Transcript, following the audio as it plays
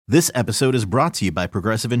This episode is brought to you by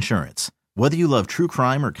Progressive Insurance. Whether you love true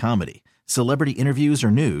crime or comedy, celebrity interviews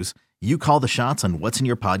or news, you call the shots on what's in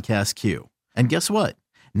your podcast queue. And guess what?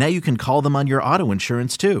 Now you can call them on your auto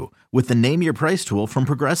insurance too with the Name Your Price tool from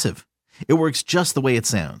Progressive. It works just the way it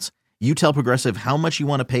sounds. You tell Progressive how much you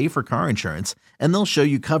want to pay for car insurance, and they'll show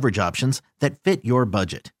you coverage options that fit your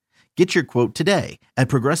budget. Get your quote today at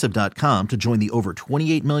Progressive.com to join the over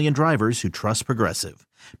 28 million drivers who trust Progressive.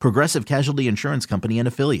 Progressive Casualty Insurance Company and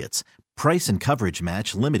Affiliates. Price and coverage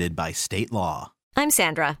match limited by state law. I'm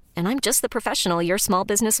Sandra, and I'm just the professional your small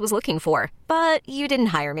business was looking for. But you didn't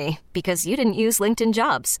hire me because you didn't use LinkedIn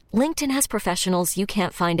Jobs. LinkedIn has professionals you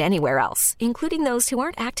can't find anywhere else, including those who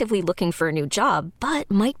aren't actively looking for a new job, but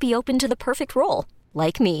might be open to the perfect role,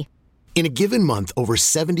 like me. In a given month, over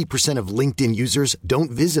 70% of LinkedIn users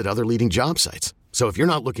don't visit other leading job sites. So if you're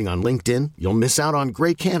not looking on LinkedIn, you'll miss out on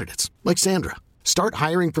great candidates like Sandra. Start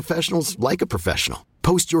hiring professionals like a professional.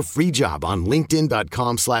 Post your free job on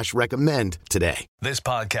linkedin.com/recommend today. This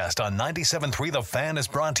podcast on 97.3 The Fan is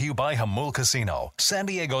brought to you by Jamul Casino, San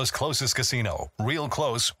Diego's closest casino. Real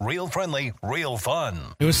close, real friendly, real fun.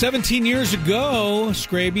 It was 17 years ago,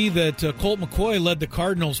 Scraby, that Colt McCoy led the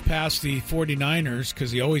Cardinals past the 49ers because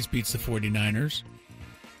he always beats the 49ers.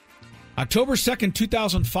 October 2nd,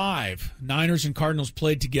 2005, Niners and Cardinals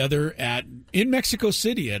played together in Mexico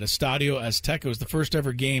City at Estadio Azteca. It was the first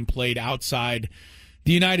ever game played outside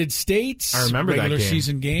the United States. I remember that game. Regular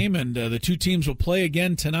season game, and the two teams will play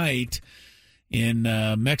again tonight in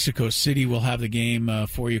Mexico City. We'll have the game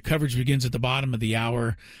for you. Coverage begins at the bottom of the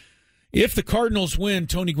hour. If the Cardinals win,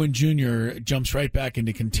 Tony Gwynn Jr. jumps right back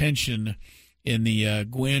into contention in the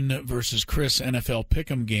Gwynn versus Chris NFL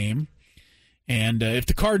Pick'em game. And if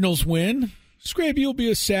the Cardinals win, Scraby, you'll be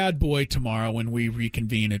a sad boy tomorrow when we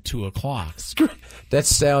reconvene at 2 o'clock. That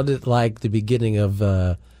sounded like the beginning of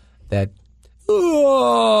that that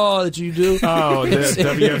you do. Oh, the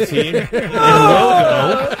WFT?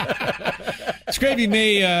 Scraby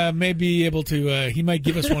may be able to, he might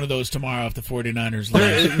give us one of those tomorrow if the 49ers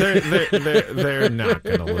lose. They're not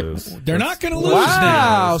going to lose. They're not going to lose now.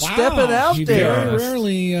 now. Stepping out He there.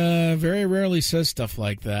 Very rarely says stuff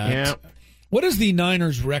like that. Yeah. What is the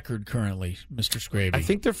Niners' record currently, Mr. Scraby? I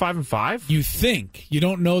think they're 5-5. You think. You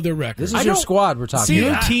don't know their record. This is your squad we're talking Your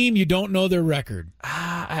about. team, you don't know their record.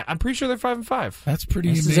 I'm pretty sure they're 5-5. That's pretty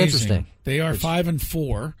This amazing. is interesting. They are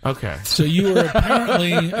 5-4. Okay. So you are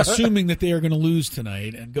apparently assuming that they are going to lose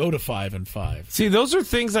tonight and go to 5-5. See, those are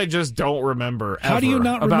things I just don't remember. How do you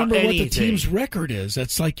not remember what the anything. team's record is?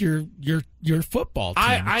 That's like your football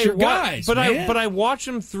team. It's your guys, but man. I watch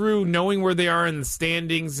them through knowing where they are in the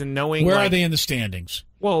standings and knowing Where are they in the standings?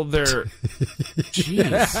 Well, they're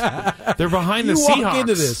jeez, they're behind the You Seahawks. walk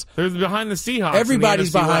into this. They're behind the Seahawks.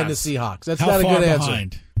 Everybody's in the NFC behind West. the Seahawks. That's How not a far good answer.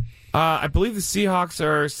 behind? I believe the Seahawks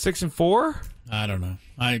are 6-4. I don't know.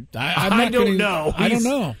 I'm I not don't gonna, know. I don't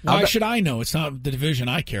know. Why should I know? It's not the division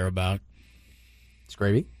I care about.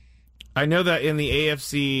 Scraby? I know that in the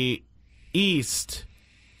AFC East.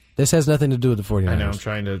 This has nothing to do with the 49ers. I know. I'm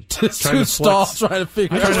trying to stall, trying to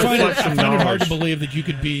figure I it just out. find flex some it hard knowledge. to believe that you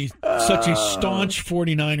could be such a staunch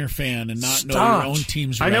 49er fan and not know your own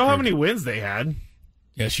team's I record. know how many wins they had.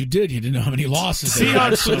 Yes, you did. You didn't know how many losses they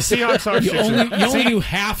had. Seahawks are You only knew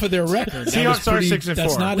half of their record. Seahawks are 6-4.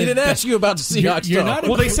 That's not We didn't ask you about the Seahawks. You're though. not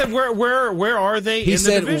Well, they said where are they He in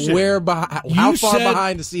said the division? how You far said-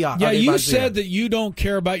 behind the Seahawks. Yeah, are they you behind said Seahawks? that you don't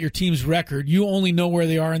care about your team's record. You only know where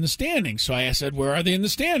they are in the standings. So I said, where are they in the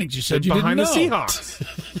standings? You said you behind didn't know. the Seahawks.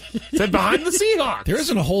 Said behind the Seahawks. There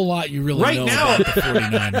isn't a whole lot you really Right know now, about the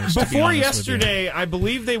 49ers. to be Before honest yesterday, I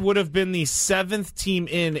believe they would have been the 7th team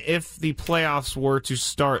in if the playoffs were to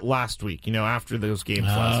start last week, after those games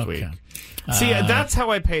last week. See, that's how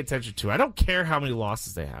I pay attention to it. I don't care how many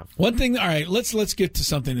losses they have. One thing, all right, let's get to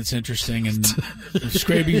something that's interesting. And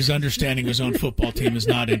Scraby's understanding of his own football team is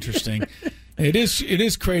not interesting. It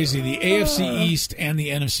is crazy. The AFC East and the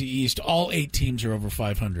NFC East, all 8 teams are over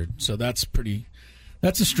 500. So that's a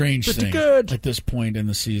strange Pretty thing good. at this point in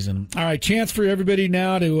the season. All right, chance for everybody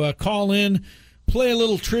now to call in, play a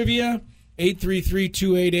little trivia.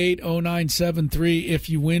 833-288-0973. If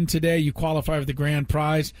you win today, you qualify for the grand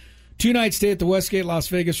prize. 2-night stay at the Westgate Las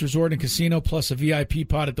Vegas Resort and Casino, plus a VIP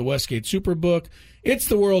pod at the Westgate Superbook. It's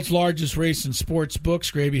the world's largest race and sports book,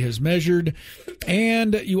 Scraby has measured.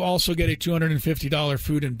 And you also get a $250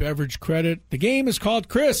 food and beverage credit. The game is called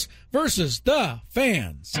Chris versus the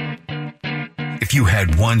Fans. If you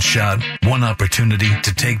had one shot, one opportunity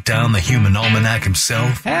to take down the human almanac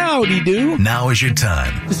himself, Howdy do. now is your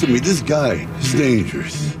time. Listen to me, this guy is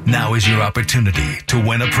dangerous. Now is your opportunity to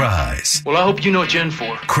win a prize. Well, I hope you know what you're in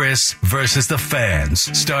for. Chris versus the Fans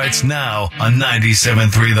starts now on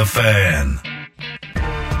 97.3 The Fan.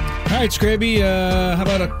 All right, Scraby, how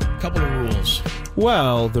about a couple of rules?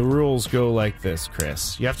 Well, the rules go like this,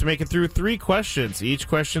 Chris. You have to make it through 3 questions. Each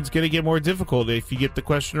question's going to get more difficult. If you get the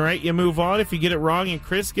question right, you move on. If you get it wrong and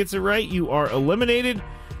Chris gets it right, you are eliminated.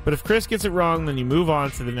 But if Chris gets it wrong, then you move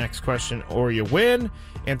on to the next question or you win.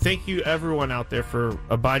 And thank you, everyone out there, for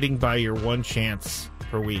abiding by your one chance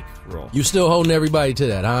per week rule. You still holding everybody to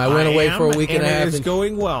that, huh? I went away for a week and a half. It is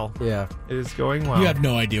going well. Yeah. It is going well. You have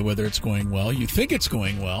no idea whether it's going well. You think it's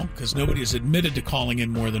going well because nobody has admitted to calling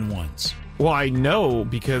in more than once. Well, I know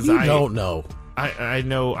because You don't know. I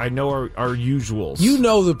know our usuals. You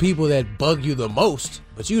know the people that bug you the most,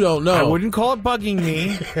 but you don't know. I wouldn't call it bugging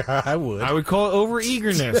me. I would. I would call it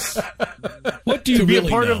over-eagerness. What do you to really be a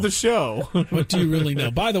part know? of the show. What do you really know?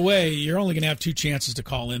 By the way, you're only going to have 2 chances to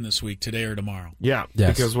call in this week, today or tomorrow. Yeah,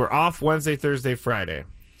 Yes. because we're off Wednesday, Thursday, Friday.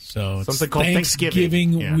 So it's Something called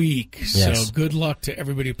Thanksgiving. Yeah. week. Yes. So good luck to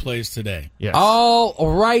everybody who plays today. Yes. All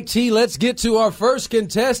right, T, let's get to our first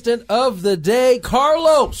contestant of the day,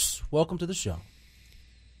 Carlos. Welcome to the show.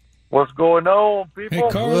 What's going on, people? Hey,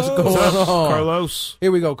 Carlos. What's going on? Carlos.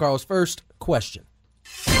 Here we go, Carlos. First question.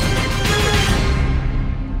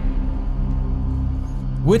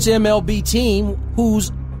 Which MLB team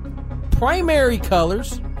whose primary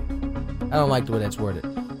colors, I don't like the way that's worded.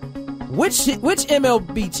 Which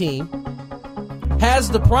MLB team has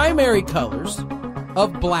the primary colors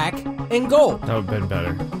of black and gold? That would have been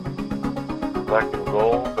better. Black and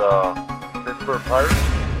gold, Pittsburgh Pirates.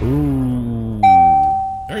 Ooh.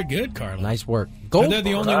 Very good, Carlos. Nice work. Are Gold. they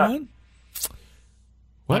the only one?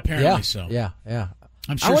 What? Apparently Yeah, so. yeah.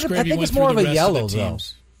 I'm sure I Scraby think went it's through more of the a rest yellow, of the though.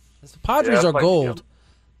 teams. The Padres Yeah, are like gold. yellow.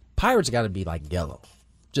 Pirates got to be like yellow.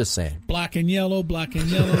 Just saying. Black and yellow, black and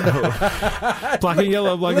yellow. Black and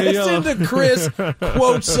yellow, black and yellow. Listen to Chris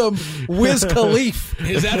quote some Wiz Khalifa.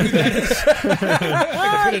 Is that who that is?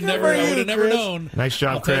 I would have never Chris. known. Nice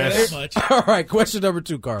job, I'll tell you Chris. that much. All right, question number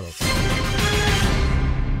 2, Carlos.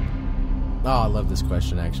 Oh, I love this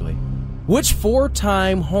question, actually. Which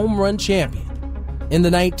 4-time home run champion in the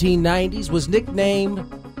 1990s was nicknamed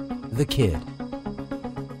the Kid?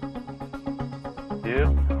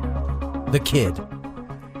 Yeah. The Kid.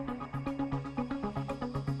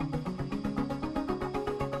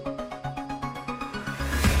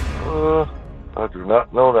 I do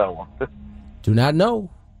not know that one. Do not know.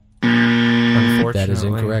 Unfortunately. That is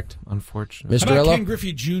incorrect. Unfortunately. Mr. How about Ello? Ken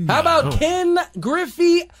Griffey Jr.? How about Ken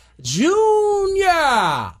Griffey Jr.?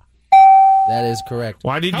 That is correct.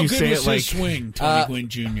 Why did How you good say was it like... his swing, Tony Gwynn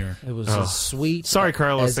Jr.? It was as sweet Sorry,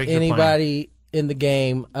 Carlos. as Thank you for anybody in the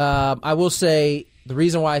game. I will say the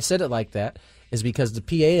reason why I said it like that is because the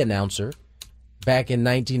PA announcer back in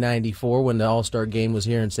 1994 when the All-Star game was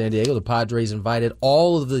here in San Diego, the Padres invited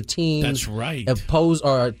all of the teams That's right.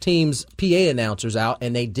 teams PA announcers out,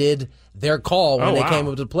 and they did their call when they came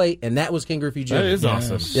up to the plate, and that was Ken Griffey Jr. That is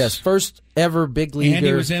awesome. Yes, first ever big leaguer. And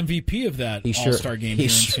he was MVP of that He sure- All-Star game he here in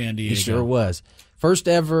sure- San Diego. He sure was. First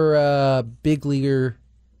ever big leaguer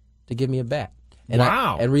to give me a bat. And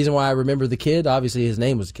Wow. And reason why I remember the Kid, obviously his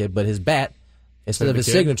name was the Kid, but his bat, instead of the his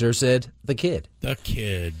Kid? signature, said the Kid. The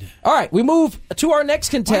Kid. All right, we move to our next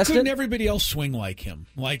Why contestant. couldn't everybody else swing like him?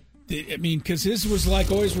 Like, I mean, because his was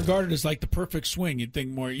like always regarded as like the perfect swing. You'd think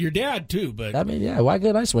more. Your dad too, but I mean, yeah, why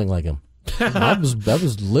couldn't I swing like him? that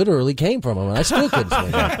was literally came from him, and I still couldn't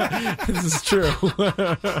swing like him. This is true.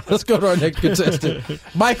 Let's go to our next contestant.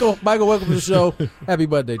 Michael, welcome to the show. Happy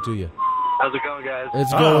birthday to you. How's it going, guys?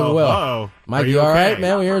 It's going well. Uh-oh. Mike, Are you all right, okay?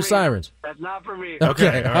 man? We're hearing sirens. That's not for me.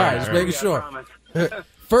 Okay, all right, just all making I sure. promise.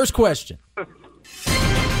 First question.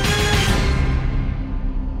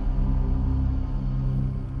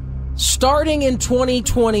 Starting in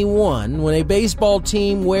 2021, when a baseball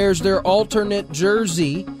team wears their alternate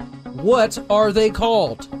jersey, what are they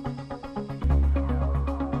called?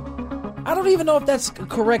 I don't even know if that's the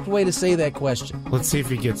correct way to say that question. Let's see if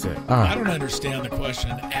he gets it. All I right. don't understand the question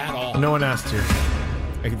at all. No one asked you.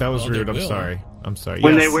 That was Well, rude. they I'm will. sorry. I'm sorry.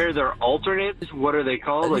 When Yes. they wear their alternates, what are they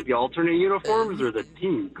called? Like the alternate uniforms or the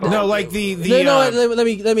team? Called? No, like the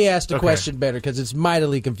Let me ask the okay. question better because it's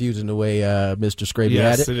mightily confusing the way Mr. Scraby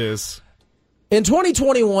had yes, it. it is. In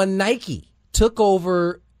 2021, Nike took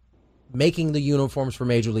over making the uniforms for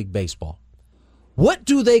Major League Baseball. What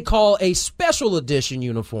do they call a special edition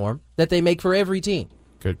uniform that they make for every team?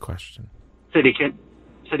 Good question. City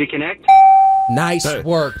Connect. Nice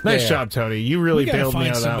work. Nice there. job, Tony. You really We gotta bailed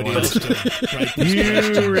me find out of that somebody one. else to write this You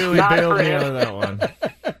question. really Not bailed for me out him. of that one.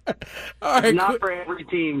 All right. Not for every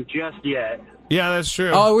team just yet. Yeah, that's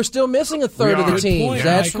true. Oh, we're still missing a third We of the are. Good teams. point,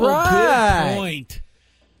 That's Michael. right. Good point.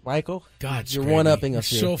 Michael, God, you're Scrappy, one-upping you're us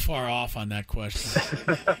here. so far off on that question.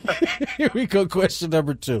 Here we go. Question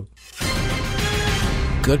number 2.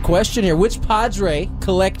 Good question here. Which Padre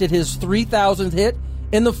collected his 3,000th hit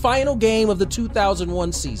in the final game of the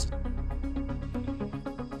 2001 season?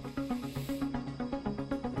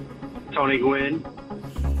 Tony Gwynn.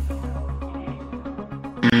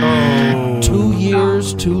 Oh. 2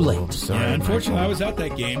 years too late. Sorry, Yeah, unfortunately, Michael. I was at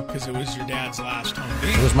that game because it was your dad's last home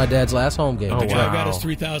It game. was my dad's last home game. Oh, The guy who got wow. his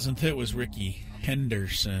 3,000th hit was Ricky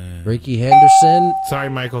Henderson. Ricky Henderson. Sorry,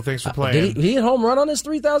 Michael. Thanks for Did playing. he hit home run on his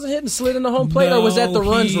 3,000 hit and slid in the home plate, or was that the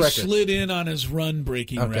runs he record? slid in on his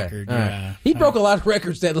run-breaking Okay. record. All right. Yeah, He broke a lot of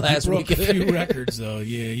records that last He broke week. a few records, though.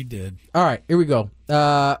 Yeah, he did. All right, here we go.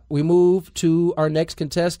 We move to our next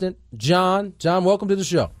contestant, John. John, welcome to the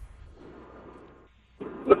show.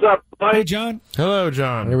 What's up, Hey, buddy? John. Hello, Here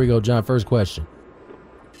John. we go, John. First question.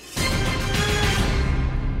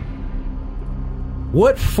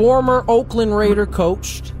 What former Oakland Raider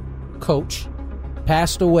coach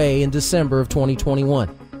passed away in December of 2021?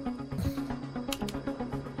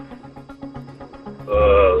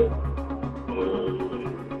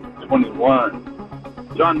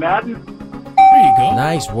 21. John Madden? There you go.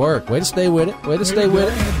 Nice work. Way to stay with it. Way to stay with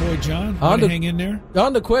it. Good boy, John. On Want to- to hang in there?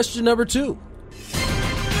 On to question number 2.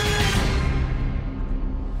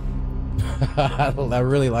 I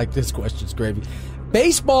really like this question, Gravy.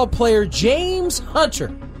 Baseball player James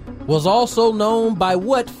Hunter was also known by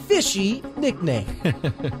what fishy nickname?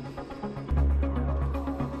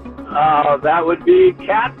 That would be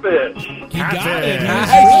Catfish. You got it. Nice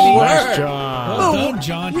Nice work. Nice job. Well done,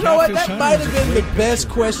 John. You know what? Catfish That Hunter might is have a been the great best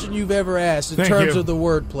pick. question you've ever asked in Thank terms you. of the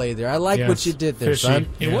wordplay there. I like Yes. what you did there, Fishy. son.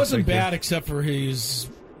 It Yeah, wasn't thank you. bad except for his.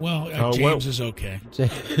 Well, Oh, James well- is okay. Here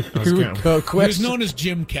we good. go. He was Question. known as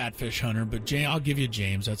Jim Catfish Hunter, but I'll give you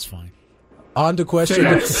James. That's fine. On to question.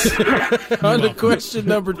 On to welcome. question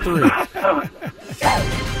number 3.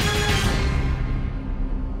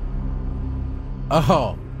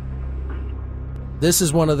 Oh. This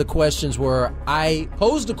is one of the questions where I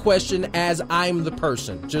posed a question as I'm the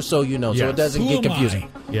person, just so you know, so Yes. it doesn't Who get am confusing.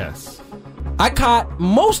 Yes. I caught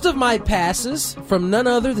most of my passes from none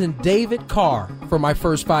other than David Carr for my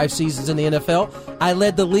first 5 seasons in the NFL. I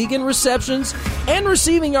led the league in receptions and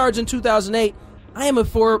receiving yards in 2008. I am a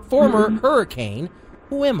former Hurricane.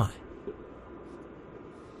 Who am I?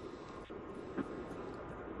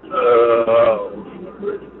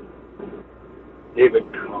 David.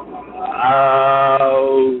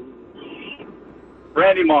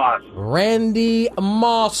 Randy Moss. Randy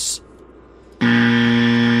Moss.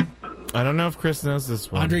 I don't know if Chris knows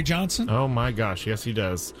this one. Andre Johnson? Oh, my gosh. Yes, he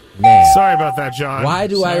does. Man. Sorry about that, John. Why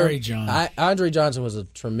do Sorry, John. Andre Johnson was a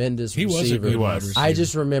tremendous He was a receiver. good wide receiver. I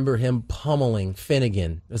just remember him pummeling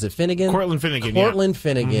Finnegan. Was it Finnegan? Cortland Finnegan, yeah. Cortland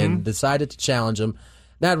Finnegan decided to challenge him,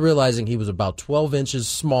 not realizing he was about 12 inches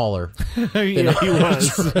smaller. Yeah, he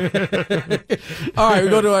was. All right, we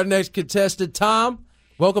go to our next contestant. Tom,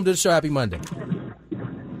 welcome to the show. Happy Monday.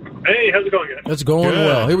 Hey, how's it going, guys? It's going Good.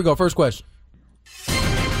 well. Here we go. First question.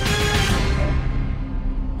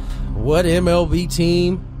 What MLB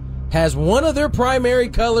team has one of their primary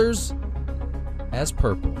colors as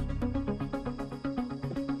purple?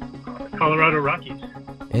 Colorado Rockies.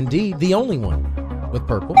 Indeed, the only one with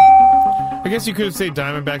purple. I guess you could say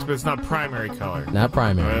Diamondbacks, but it's not primary color. Not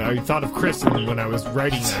primary. I thought of Chris when I was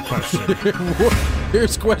writing that question.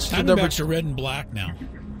 Here's question number Diamondbacks are red and black now.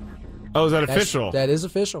 Oh, is that That's- official? That is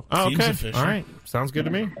official. Oh, Seems okay. official. All right. Sounds good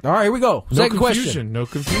to me. All right, here we go. No Second confusion. question. No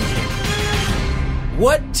confusion.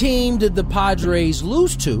 What team did the Padres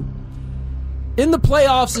lose to in the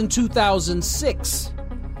playoffs in 2006?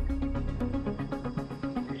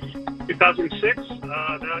 2006,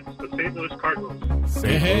 that's the St. Louis Cardinals. St.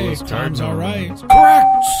 Hey, Louis Tom's Cardinals. all right.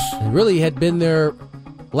 Correct. They really had been their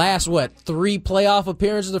last, 3 playoff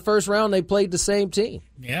appearances in the first round. They played the same team.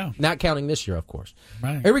 Yeah, Not counting this year, of course.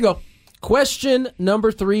 right. Here we go. Question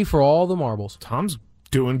number 3 for all the marbles. Tom's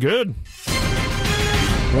doing good.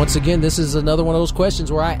 Once again, this is another one of those questions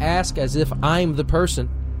where I ask as if I'm the person.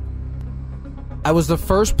 I was the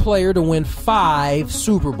first player to win 5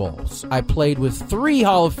 Super Bowls. I played with 3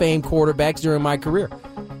 Hall of Fame quarterbacks during my career.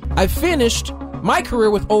 I finished my career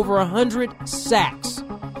with over 100 sacks.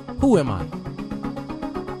 Who am I?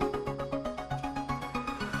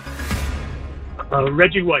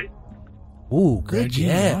 Reggie White. Ooh, good Reggie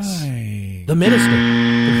guess. White. The minister.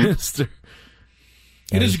 Minister.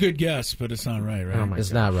 It is a good guess, but it's not right, right? Oh my It's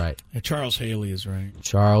God. not right. Charles Haley is right.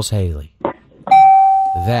 Charles Haley.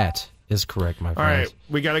 That is correct, my All friend. right,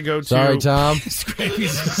 we got to go to. Sorry, Tom.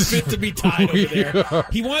 He's fit to be tied over there.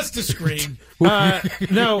 He wants to scream.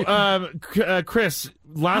 Chris.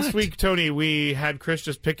 Last week, Tony, we had Chris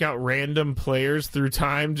just pick out random players through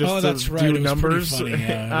time just that's to right. do It was numbers. pretty funny.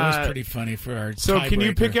 Yeah, it was pretty funny for our So can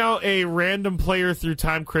you tiebreaker. pick out a random player through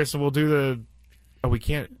time, Chris, and we'll do the... Oh, we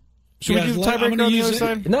can't. Should Yeah, we do the I'm tiebreaker gonna on the use other it.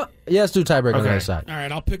 side? No, let's do tiebreaker on the Okay. other side. All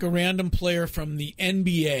right, I'll pick a random player from the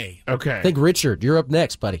NBA. Okay. I think Richard, you're up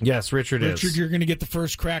next, buddy. Yes, Richard Richard, is. you're going to get the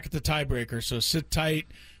first crack at the tiebreaker, so sit tight.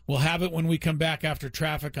 We'll have it when we come back after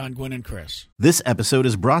traffic on Gwen and Chris. This episode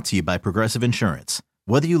is brought to you by Progressive Insurance.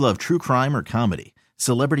 Whether you love true crime or comedy,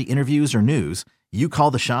 celebrity interviews or news, you call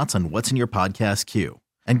the shots on what's in your podcast queue.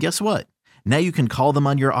 And guess what? Now you can call them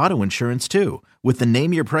on your auto insurance too with the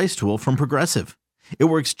Name Your Price tool from Progressive. It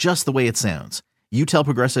works just the way it sounds. You tell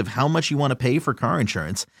Progressive how much you want to pay for car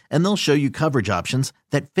insurance, and they'll show you coverage options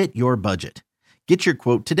that fit your budget. Get your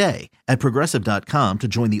quote today at Progressive.com to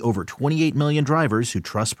join the over 28 million drivers who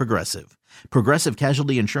trust Progressive. Progressive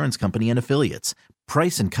Casualty Insurance Company and Affiliates.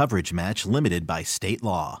 Price and coverage match limited by state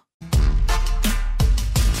law.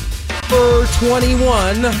 Number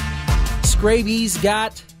 21, Scraby's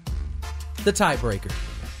got the tiebreaker.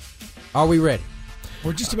 Are we ready?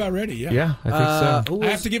 We're just about ready, yeah. Yeah, I think so. I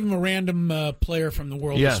have to give him a random player from the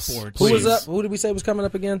world Yes, of sports. Who was please. up? Who did we say was coming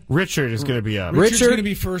up again? Richard is going to be up. Richard's Richard, going to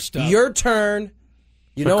be first up. Your turn.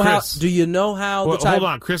 You But know Chris- how? Do you know how Well, the tie? hold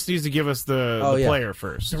on. Chris needs to give us the Oh, yeah. player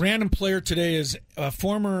first. The random player today is a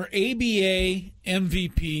former ABA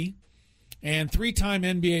MVP and three-time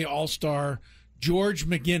NBA All-Star George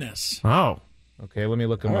McGinnis. Oh. Okay, let me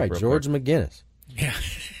look him All up. right, real George quick. McGinnis. Yeah,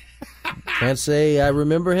 Can't say I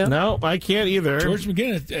remember him. No, I can't either. George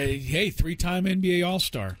McGinnis, hey, three-time NBA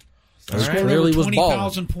All-Star. All right. Scored Clearly over was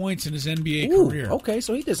 20,000 points in his NBA Ooh, career. okay,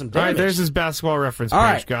 so he did some All damage. right, there's his basketball reference page. All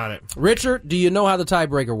right. Got it. Richard, do you know how the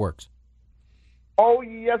tiebreaker works? Oh,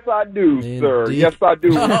 yes, I do, Indeed. sir. Yes, I do.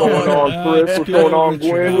 What's going on, Chris? What's going on,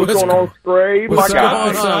 Gwen? What's going on, Scrape? My What's guy.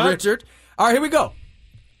 going on, Richard? All right, here we go.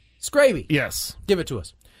 Scraby, Yes. give it to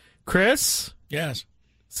us. Chris, Yes.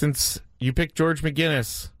 since you picked George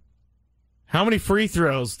McGinnis, how many free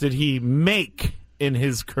throws did he make in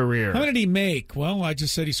his career? How many did he make? Well, I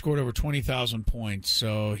just said he scored over 20,000 points,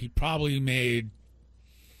 so he probably made,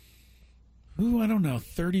 I don't know,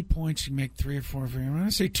 30 points. You make 3 or 4. I'm going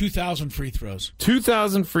to say 2,000 free throws.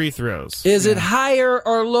 2,000 free throws. Is it higher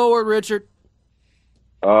or lower, Richard?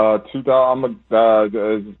 2000.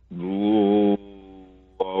 I'm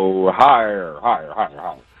higher.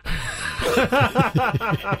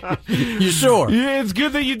 You sure? Yeah, it's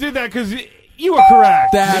good that you did that because you were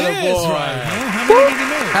correct. That It is boy. right. Well,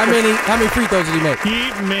 how many did he make? How many free throws did he make?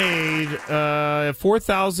 He made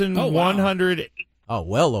 4,100. Oh,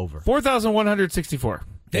 well over. 4,164.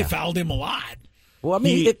 They fouled him a lot. Well, I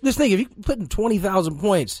mean, He- if you put in 20,000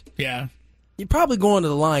 points, Yeah, you're probably going to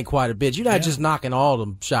the line quite a bit. You're not just knocking all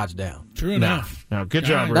them shots down. true enough. No, good All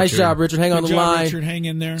job, right. Richard. Nice job, Richard. Hang on Good the job, line. Richard. Hang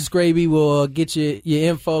in there. Scraby will get you your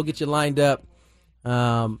info, get you lined up.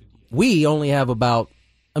 We only have about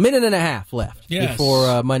a minute and a half left Yes.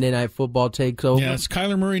 before Monday Night Football takes over. Yeah, is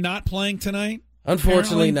Kyler Murray not playing tonight?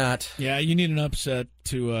 Unfortunately Apparently. not. Yeah, you need an upset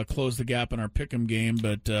to close the gap in our pick'em game,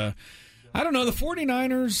 but I don't know. The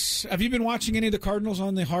 49ers, have you been watching any of the Cardinals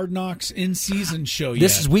on the Hard Knocks in-season show yet?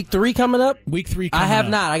 This is week 3 coming up? Week 3 I coming have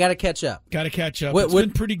up. not. I got to catch up. Got to catch up. What- It's what-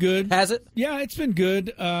 been pretty good. Has it? Yeah, it's been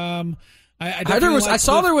good. I I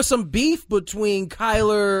saw there was some beef between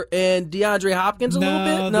Kyler and DeAndre Hopkins a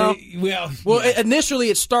little bit. No. Initially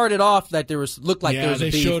it started off that looked like there was a they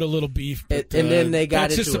beef. showed a little beef, but, And then they got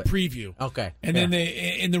that's into just a it. preview. Okay. And then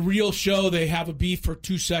in the real show they have a beef for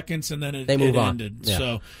 2 seconds and then They move it on. ended. Yeah.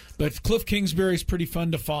 So, but Cliff Kingsbury's pretty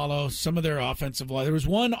fun to follow. Some of their offensive line. There was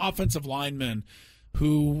one offensive lineman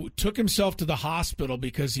who took himself to the hospital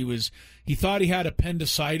because he thought he had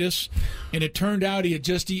appendicitis, and it turned out he had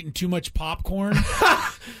just eaten too much popcorn.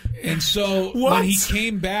 And so when he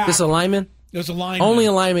came back, This a lineman? there was a lineman. Only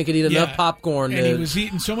a lineman could eat enough Yeah. popcorn. And to, he was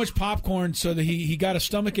eating so much popcorn so that he got a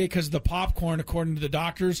stomachache because of the popcorn, according to the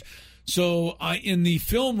doctors. So in the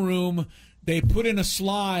film room, they put in a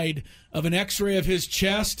slide of an X-ray of his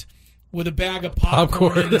chest with a bag of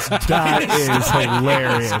popcorn. in his That is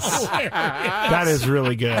hilarious. hilarious. That is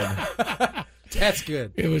really good. That's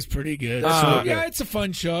good. It was pretty good. That's So, really yeah, good. it's a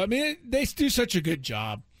fun show. I mean, they do such a good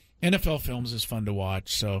job. NFL Films is fun to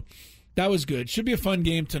watch, so that was good. Should be a fun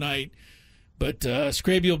game tonight, but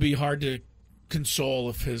Scraby will be hard to console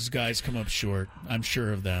if his guys come up short. I'm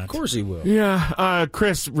sure of that. Of course he will. Yeah.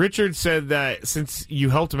 Chris, Richard said that since you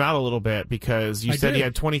helped him out a little bit because you said he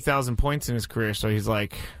had 20,000 points in his career, so he's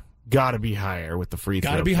like, got to be higher with the free throw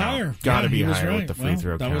count. Got to be higher. Got to be higher with the free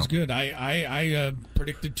throw count. That was good. I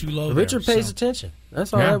predicted too low. Richard pays attention.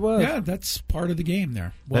 That's all that was. Yeah, that's part of the game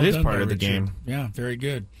there. Well that is done part by of the Richard. game. Yeah, very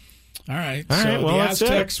good. All right. All right, well, the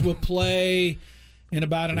Aztecs will play in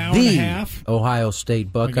about an hour and a half. Ohio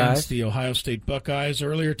State Buckeyes. Against the Ohio State Buckeyes.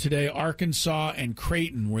 Earlier today, Arkansas and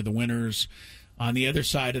Creighton were the winners on the other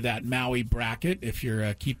side of that Maui bracket, if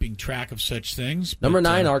you're keeping track of such things. Number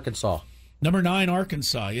 9, Arkansas. Number 9,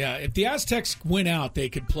 Arkansas, yeah. If the Aztecs win out, they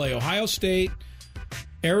could play Ohio State,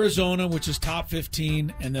 Arizona, which is top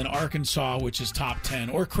 15, and then Arkansas, which is top 10,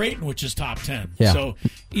 or Creighton, which is top 10. Yeah. So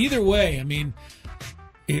either way, I mean,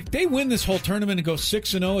 if they win this whole tournament and go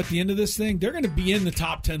 6-0 at the end of this thing, they're going to be in the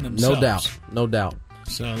top 10 themselves. No doubt.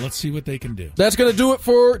 So let's see what they can do. That's going to do it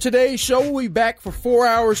for today's show. We'll be back for 4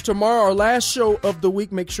 hours tomorrow, our last show of the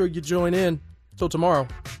week. Make sure you join in. Till tomorrow.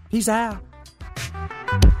 Peace out.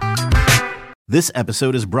 This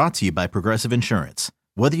episode is brought to you by Progressive Insurance.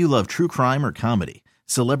 Whether you love true crime or comedy,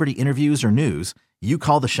 celebrity interviews or news, you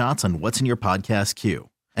call the shots on what's in your podcast queue.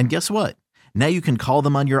 And guess what? Now you can call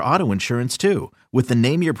them on your auto insurance too with the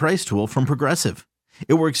Name Your Price tool from Progressive.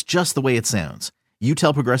 It works just the way it sounds. You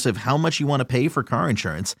tell Progressive how much you want to pay for car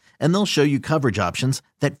insurance, and they'll show you coverage options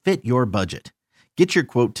that fit your budget. Get your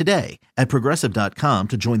quote today at Progressive.com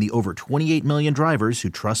to join the over 28 million drivers who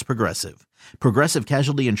trust Progressive. Progressive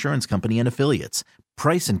Casualty Insurance Company and Affiliates.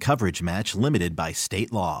 Price and coverage match limited by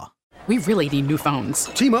state law. We really need new phones.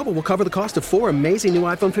 T-Mobile will cover the cost of 4 amazing new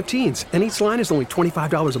iPhone 15s, and each line is only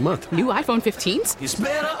 $25 a month. New iPhone 15s? It's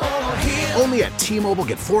better over here. Only at T-Mobile,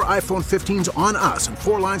 get 4 iPhone 15s on us and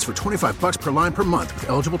 4 lines for $25 per line per month with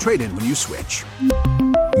eligible trade-in when you switch.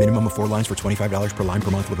 Minimum of 4 lines for $25 per line per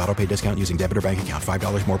month with autopay discount using debit or bank account.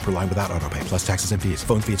 $5 more per line without autopay, plus taxes and fees.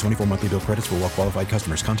 Phone fee at 24 monthly bill credits for well-qualified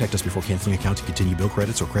customers. Contact us before canceling account to continue bill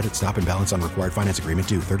credits or credit stop and balance on required finance agreement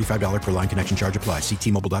due. $35 per line connection charge applies. See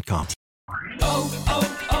T-Mobile.com.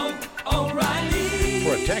 O'Reilly.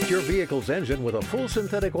 Protect your vehicle's engine with a full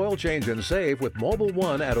synthetic oil change and save with Mobil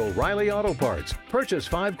 1 at O'Reilly Auto Parts. Purchase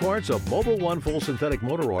 5 quarts of Mobil 1 full synthetic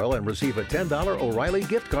motor oil and receive a $10 O'Reilly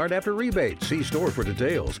gift card after rebate. See store for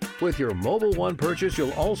details. With your Mobil 1 purchase,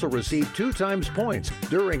 you'll also receive 2 times points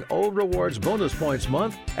during O Rewards Bonus Points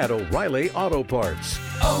Month at O'Reilly Auto Parts.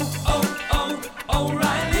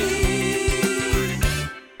 O'Reilly.